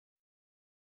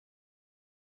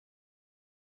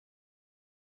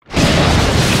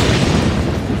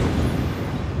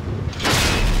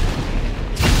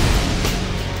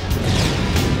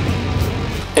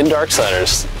In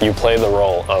Darksiders, you play the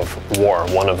role of War,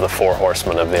 one of the four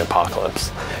horsemen of the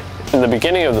apocalypse. In the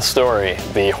beginning of the story,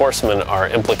 the horsemen are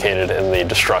implicated in the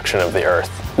destruction of the Earth.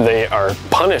 They are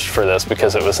punished for this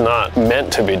because it was not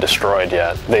meant to be destroyed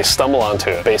yet. They stumble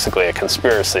onto basically a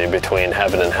conspiracy between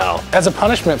heaven and hell. As a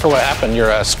punishment for what happened,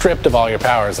 you're stripped of all your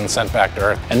powers and sent back to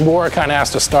Earth. And War kind of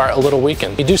has to start a little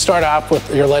weakened. You do start off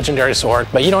with your legendary sword,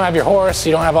 but you don't have your horse,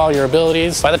 you don't have all your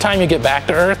abilities. By the time you get back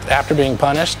to Earth, after being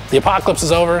punished, the apocalypse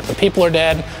is over, the people are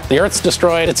dead, the Earth's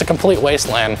destroyed, it's a complete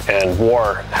wasteland. And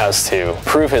War has to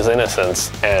prove his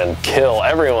innocence and kill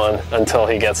everyone until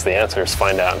he gets the answers,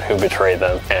 find out who betrayed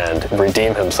them, and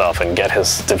redeem himself and get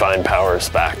his divine powers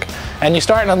back. And you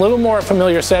start in a little more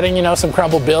familiar setting, you know, some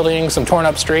crumbled buildings, some torn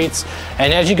up streets,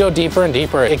 and as you go deeper and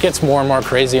deeper, it gets more and more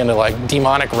crazy into like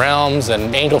demonic realms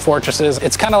and angel fortresses.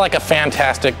 It's kind of like a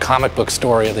fantastic comic book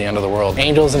story at the end of the world.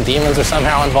 Angels and demons are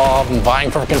somehow involved and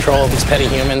vying for control of these petty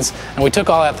humans, and we took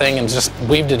all that thing and just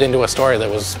weaved it into a story that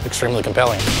was extremely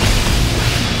compelling.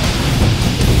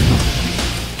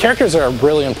 Characters are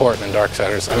really important in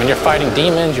Darksiders. I mean, you're fighting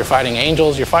demons, you're fighting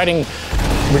angels, you're fighting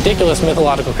ridiculous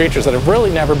mythological creatures that have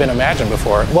really never been imagined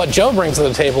before. What Joe brings to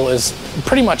the table is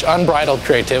pretty much unbridled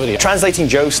creativity. Translating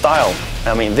Joe's style,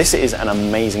 I mean, this is an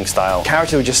amazing style.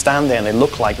 Characters would just stand there and they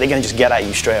look like they're going to just get at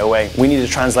you straight away. We needed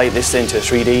to translate this into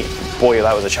 3D. Boy,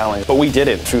 that was a challenge. But we did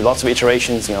it through lots of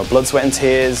iterations, you know, blood, sweat, and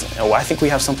tears. I think we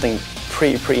have something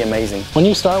pretty amazing. When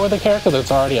you start with a character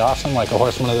that's already awesome, like a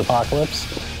Horseman of the Apocalypse,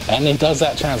 and it does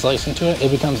that translation to it,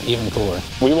 it becomes even cooler.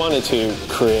 We wanted to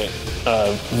create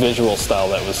a visual style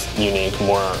that was unique,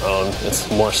 more our own. It's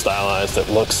more stylized. It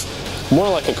looks more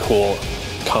like a cool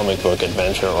comic book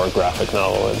adventure or graphic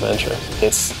novel adventure.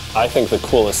 It's, I think, the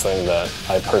coolest thing that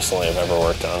I personally have ever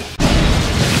worked on.